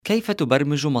كيف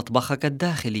تبرمج مطبخك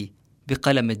الداخلي؟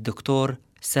 بقلم الدكتور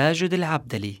ساجد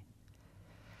العبدلي.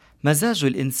 مزاج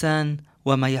الإنسان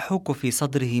وما يحوك في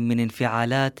صدره من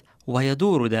انفعالات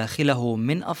ويدور داخله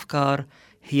من أفكار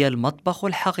هي المطبخ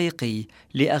الحقيقي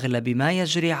لأغلب ما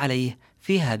يجري عليه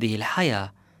في هذه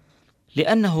الحياة،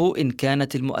 لأنه إن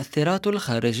كانت المؤثرات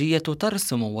الخارجية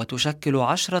ترسم وتشكل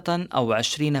 10 أو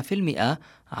 20%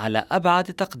 على أبعد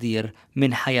تقدير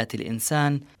من حياة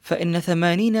الإنسان، فإن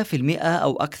 80%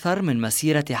 أو أكثر من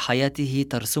مسيرة حياته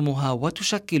ترسمها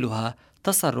وتشكلها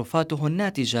تصرفاته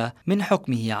الناتجة من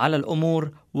حكمه على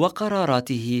الأمور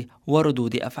وقراراته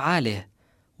وردود أفعاله،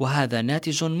 وهذا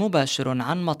ناتج مباشر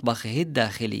عن مطبخه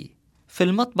الداخلي. في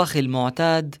المطبخ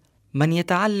المعتاد، من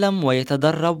يتعلم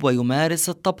ويتدرب ويمارس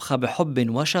الطبخ بحب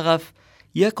وشغف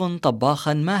يكن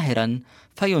طباخاً ماهراً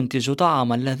فينتج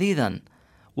طعاماً لذيذاً.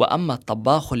 وأما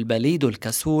الطباخ البليد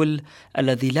الكسول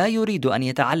الذي لا يريد أن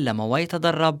يتعلم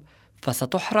ويتدرب،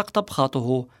 فستحرق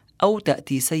طبخاته أو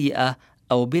تأتي سيئة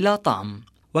أو بلا طعم.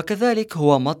 وكذلك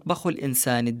هو مطبخ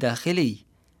الإنسان الداخلي،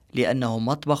 لأنه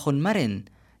مطبخ مرن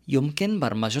يمكن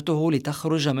برمجته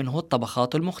لتخرج منه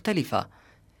الطبخات المختلفة.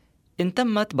 إن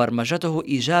تمت برمجته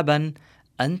إيجاباً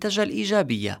أنتج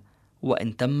الإيجابية،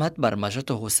 وإن تمت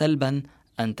برمجته سلباً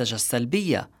أنتج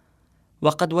السلبية.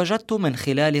 وقد وجدت من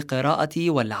خلال قراءتي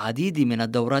والعديد من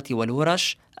الدورات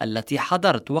والورش التي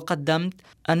حضرت وقدمت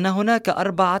أن هناك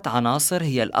 4 عناصر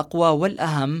هي الأقوى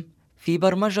والأهم في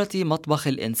برمجة مطبخ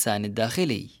الإنسان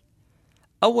الداخلي.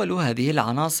 أول هذه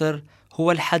العناصر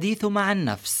هو الحديث مع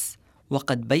النفس،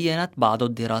 وقد بيّنت بعض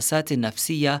الدراسات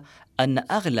النفسية أن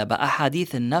أغلب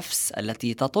أحاديث النفس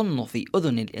التي تطن في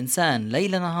أذن الإنسان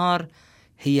ليل نهار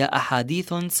هي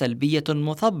أحاديث سلبية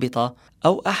مثبطة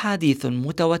أو أحاديث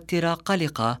متوترة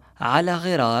قلقة على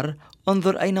غرار: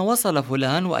 انظر أين وصل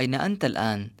فلان وأين أنت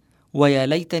الآن، ويا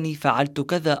ليتني فعلت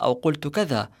كذا أو قلت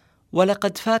كذا،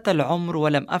 ولقد فات العمر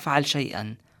ولم أفعل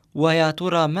شيئا، ويا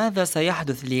ترى ماذا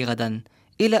سيحدث لي غدا،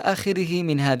 إلى آخره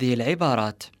من هذه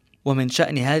العبارات. ومن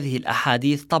شأن هذه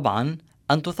الأحاديث طبعا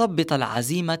أن تثبط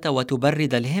العزيمة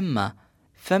وتبرد الهمة،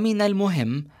 فمن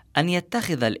المهم أن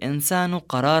يتخذ الإنسان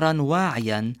قراراً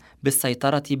واعياً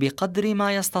بالسيطرة بقدر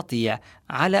ما يستطيع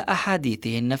على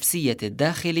أحاديثه النفسية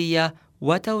الداخلية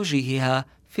وتوجيهها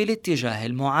في الاتجاه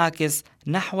المعاكس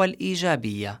نحو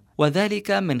الإيجابية،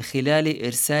 وذلك من خلال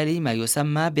إرسال ما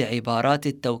يسمى بعبارات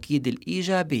التوكيد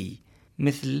الإيجابي،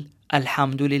 مثل: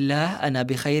 الحمد لله أنا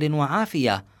بخير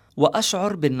وعافية،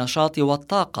 وأشعر بالنشاط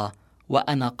والطاقة،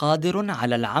 وأنا قادر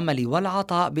على العمل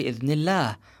والعطاء بإذن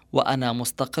الله، وأنا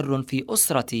مستقر في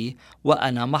أسرتي،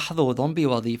 وأنا محظوظ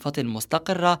بوظيفة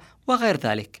مستقرة، وغير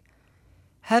ذلك.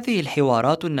 هذه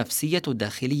الحوارات النفسية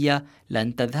الداخلية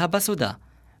لن تذهب سدى،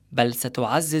 بل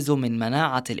ستعزز من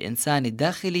مناعة الإنسان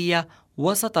الداخلية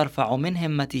وسترفع من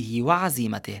همته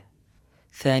وعزيمته.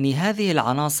 ثاني هذه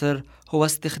العناصر هو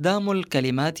استخدام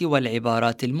الكلمات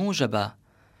والعبارات الموجبة،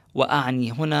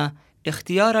 وأعني هنا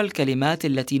اختيار الكلمات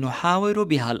التي نحاور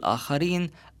بها الآخرين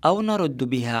أو نرد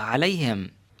بها عليهم.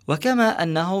 وكما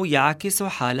أنه يعكس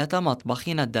حالة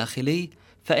مطبخنا الداخلي،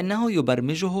 فإنه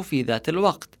يبرمجه في ذات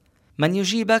الوقت. من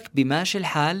يجيبك بماشي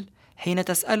الحال حين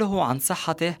تسأله عن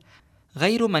صحته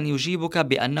غير من يجيبك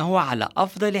بأنه على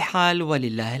أفضل حال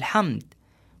ولله الحمد.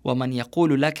 ومن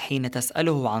يقول لك حين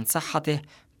تسأله عن صحته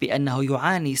بأنه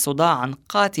يعاني صداعا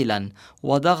قاتلا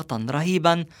وضغطا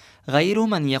رهيبا غير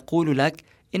من يقول لك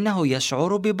إنه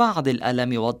يشعر ببعض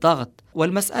الألم والضغط.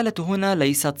 والمسألة هنا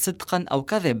ليست صدقا أو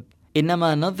كذب،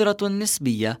 إنما نظرة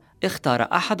نسبية اختار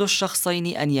أحد الشخصين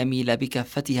أن يميل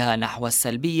بكفتها نحو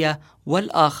السلبية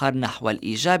والآخر نحو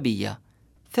الإيجابية.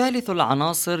 ثالث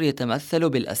العناصر يتمثل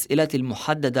بالأسئلة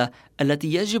المحددة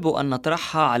التي يجب أن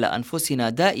نطرحها على أنفسنا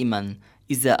دائما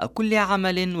إزاء كل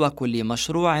عمل وكل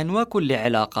مشروع وكل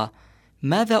علاقة: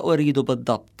 ماذا أريد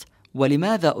بالضبط؟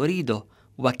 ولماذا أريده؟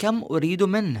 وكم أريد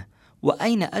منه؟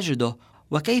 وأين أجده؟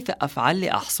 وكيف أفعل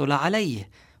لأحصل عليه؟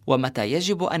 ومتى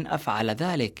يجب أن أفعل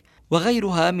ذلك؟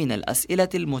 وغيرها من الأسئلة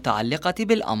المتعلقة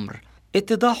بالأمر.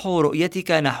 اتضاح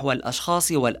رؤيتك نحو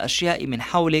الأشخاص والأشياء من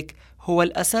حولك هو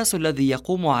الأساس الذي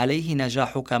يقوم عليه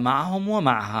نجاحك معهم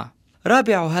ومعها.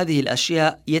 رابع هذه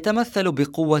الأشياء يتمثل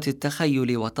بقوة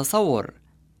التخيل والتصور.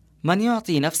 من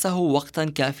يعطي نفسه وقتا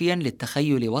كافيا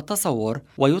للتخيل والتصور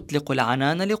ويطلق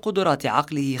العنان لقدرات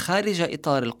عقله خارج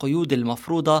إطار القيود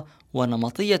المفروضة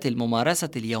ونمطية الممارسة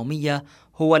اليومية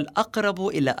هو الأقرب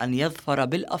إلى أن يظفر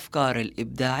بالأفكار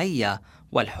الإبداعية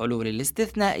والحلول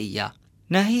الاستثنائية.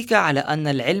 ناهيك على أن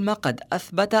العلم قد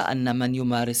أثبت أن من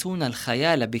يمارسون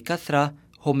الخيال بكثرة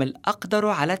هم الأقدر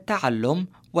على التعلم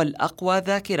والأقوى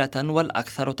ذاكرة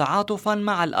والأكثر تعاطفا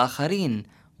مع الآخرين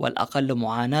والأقل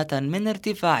معاناة من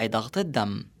ارتفاع ضغط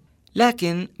الدم.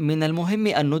 لكن من المهم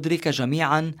أن ندرك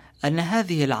جميعاً أن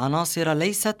هذه العناصر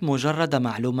ليست مجرد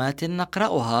معلومات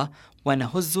نقرأها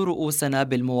ونهز رؤوسنا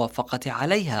بالموافقة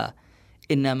عليها،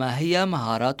 إنما هي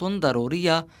مهارات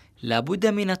ضرورية لا بد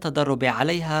من التدرب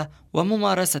عليها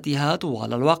وممارستها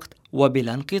طوال الوقت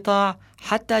وبلا انقطاع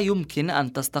حتى يمكن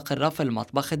أن تستقر في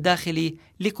المطبخ الداخلي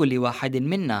لكل واحد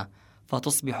منا،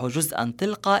 فتصبح جزءاً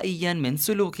تلقائياً من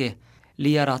سلوكه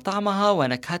ليرى طعمها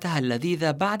ونكهتها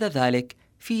اللذيذة بعد ذلك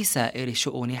في سائر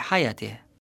شؤون حياته.